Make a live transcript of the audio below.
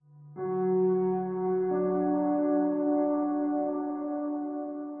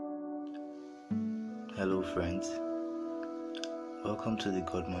Hello friends, welcome to the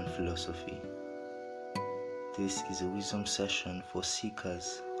Godman philosophy. This is a wisdom session for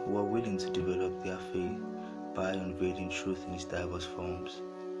seekers who are willing to develop their faith by unveiling truth in its diverse forms.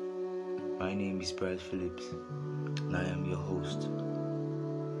 My name is Brad Phillips and I am your host.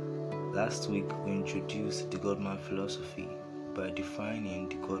 Last week we introduced the Godman philosophy by defining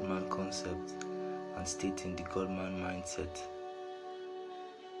the Godman concept and stating the Godman mindset.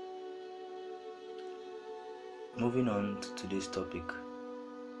 Moving on to today's topic,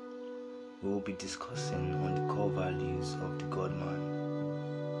 we will be discussing on the core values of the Godman.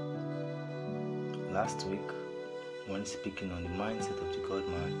 Last week, when speaking on the mindset of the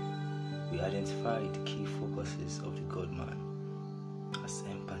Godman, we identified the key focuses of the Godman as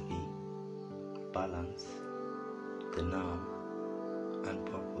empathy, balance, the now, and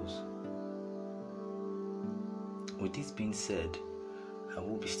purpose. With this being said, I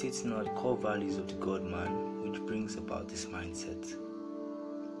will be stating out the core values of the Godman, which brings about this mindset.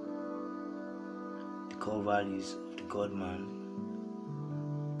 The core values of the Godman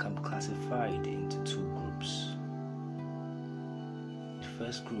can be classified into two groups. The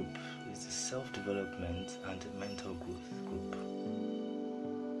first group is the self-development and mental growth group.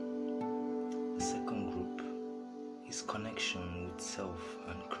 The second group is connection with self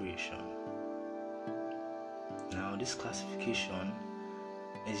and creation. Now, this classification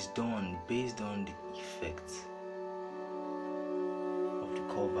is done based on the effect of the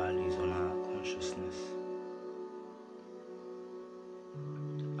core values on our consciousness.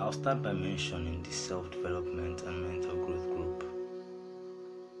 I'll start by mentioning the self-development and mental growth group.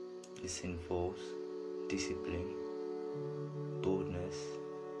 This involves discipline, boldness,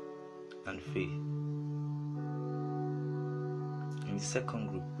 and faith. In the second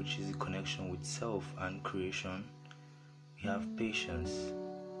group, which is the connection with self and creation, we have patience,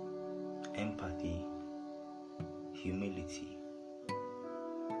 empathy, humility.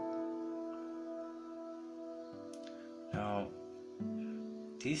 Now,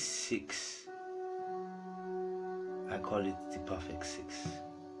 these six, I call it the perfect six.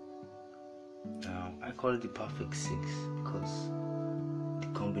 Now, I call it the perfect six because the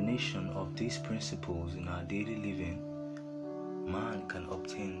combination of these principles in our daily living, man can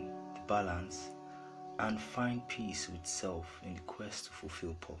obtain the balance and find peace with self in the quest to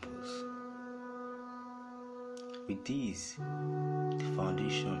fulfill purpose. With these, the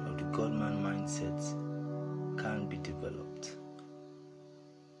foundation of the Godman mindset can be developed.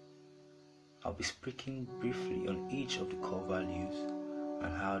 I'll be speaking briefly on each of the core values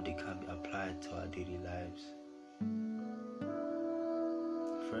and how they can be applied to our daily lives.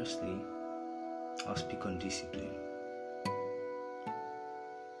 Firstly, I'll speak on discipline.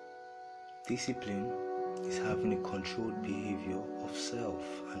 Discipline is having a controlled behavior of self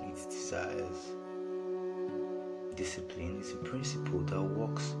and its desires. Discipline is a principle that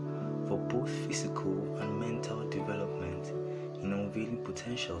works for both physical and mental development in unveiling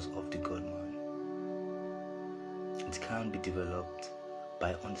potentials of the Godman. It can be developed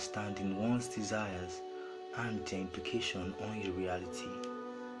by understanding one's desires and their implication on your reality.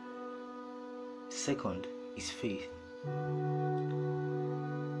 Second is faith.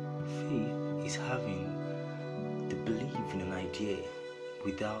 Faith is having the belief in an idea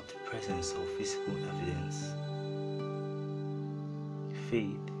without the presence of physical evidence.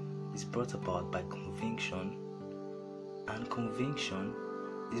 Faith is brought about by conviction, and conviction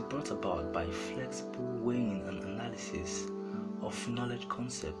is brought about by flexible weighing and analysis of knowledge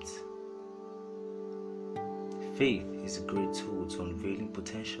concepts. Faith is a great tool to unveiling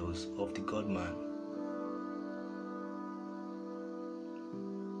potentials of the Godman.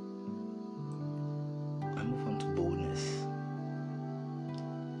 I move on to boldness.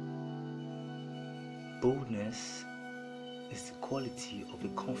 Boldness is the quality of a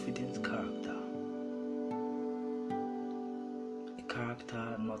confident character. A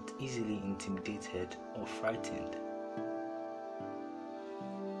character not easily intimidated or frightened.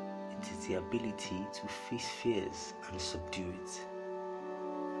 It is the ability to face fears and subdue it.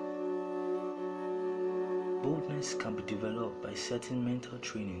 Boldness can be developed by certain mental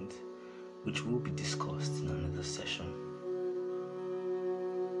trainings, which will be discussed in another session.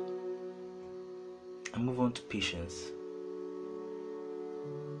 I move on to patience.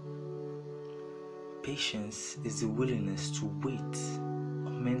 Patience is the willingness to wait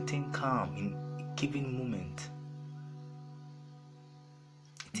or maintain calm in a given moment.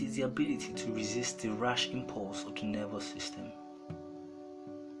 It is the ability to resist the rash impulse of the nervous system.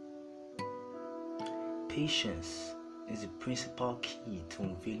 Patience is the principal key to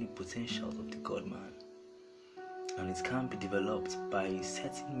unveiling potentials of the Godman, and it can be developed by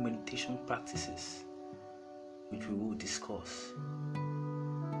certain meditation practices which we will discuss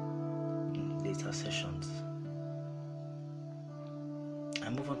in later sessions. I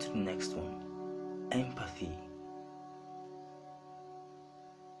move on to the next one. Empathy.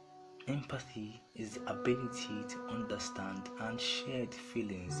 Empathy is the ability to understand and share the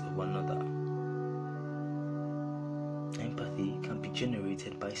feelings of another. Empathy can be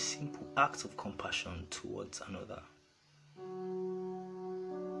generated by simple acts of compassion towards another.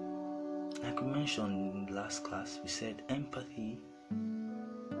 Like we mentioned in the last class, we said empathy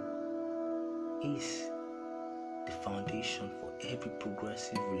is the foundation for every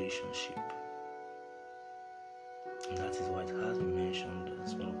progressive relationship. And that is why it has been mentioned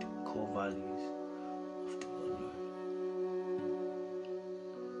as one of the core values of the Godman.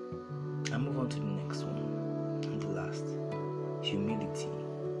 I move on to the next one, and the last. Humility.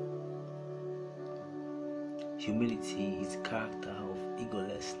 Humility is the character of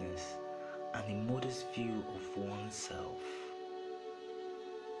egolessness and a modest view of oneself.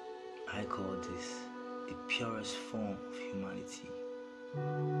 I call this the purest form of humanity.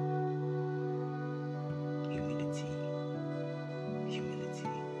 Humility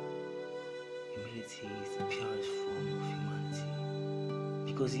is the purest form of humanity.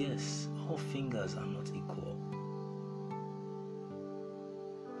 Because yes, all fingers are not equal.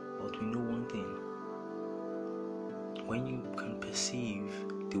 But we know one thing. When you can perceive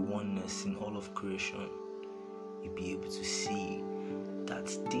the oneness in all of creation, you'll be able to see that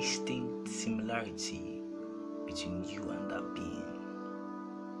distinct similarity between you and that being.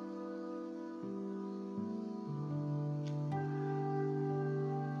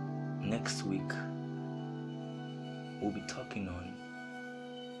 Next week, we'll be talking on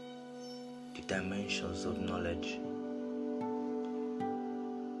the dimensions of knowledge.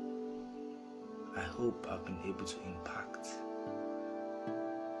 I hope I've been able to impact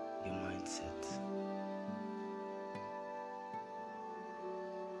your mindset.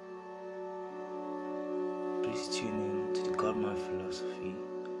 Please tune in to the Godman Philosophy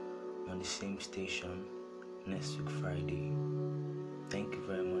on the same station next week Friday. Thank you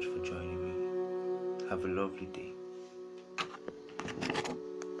very much for joining me. Have a lovely day.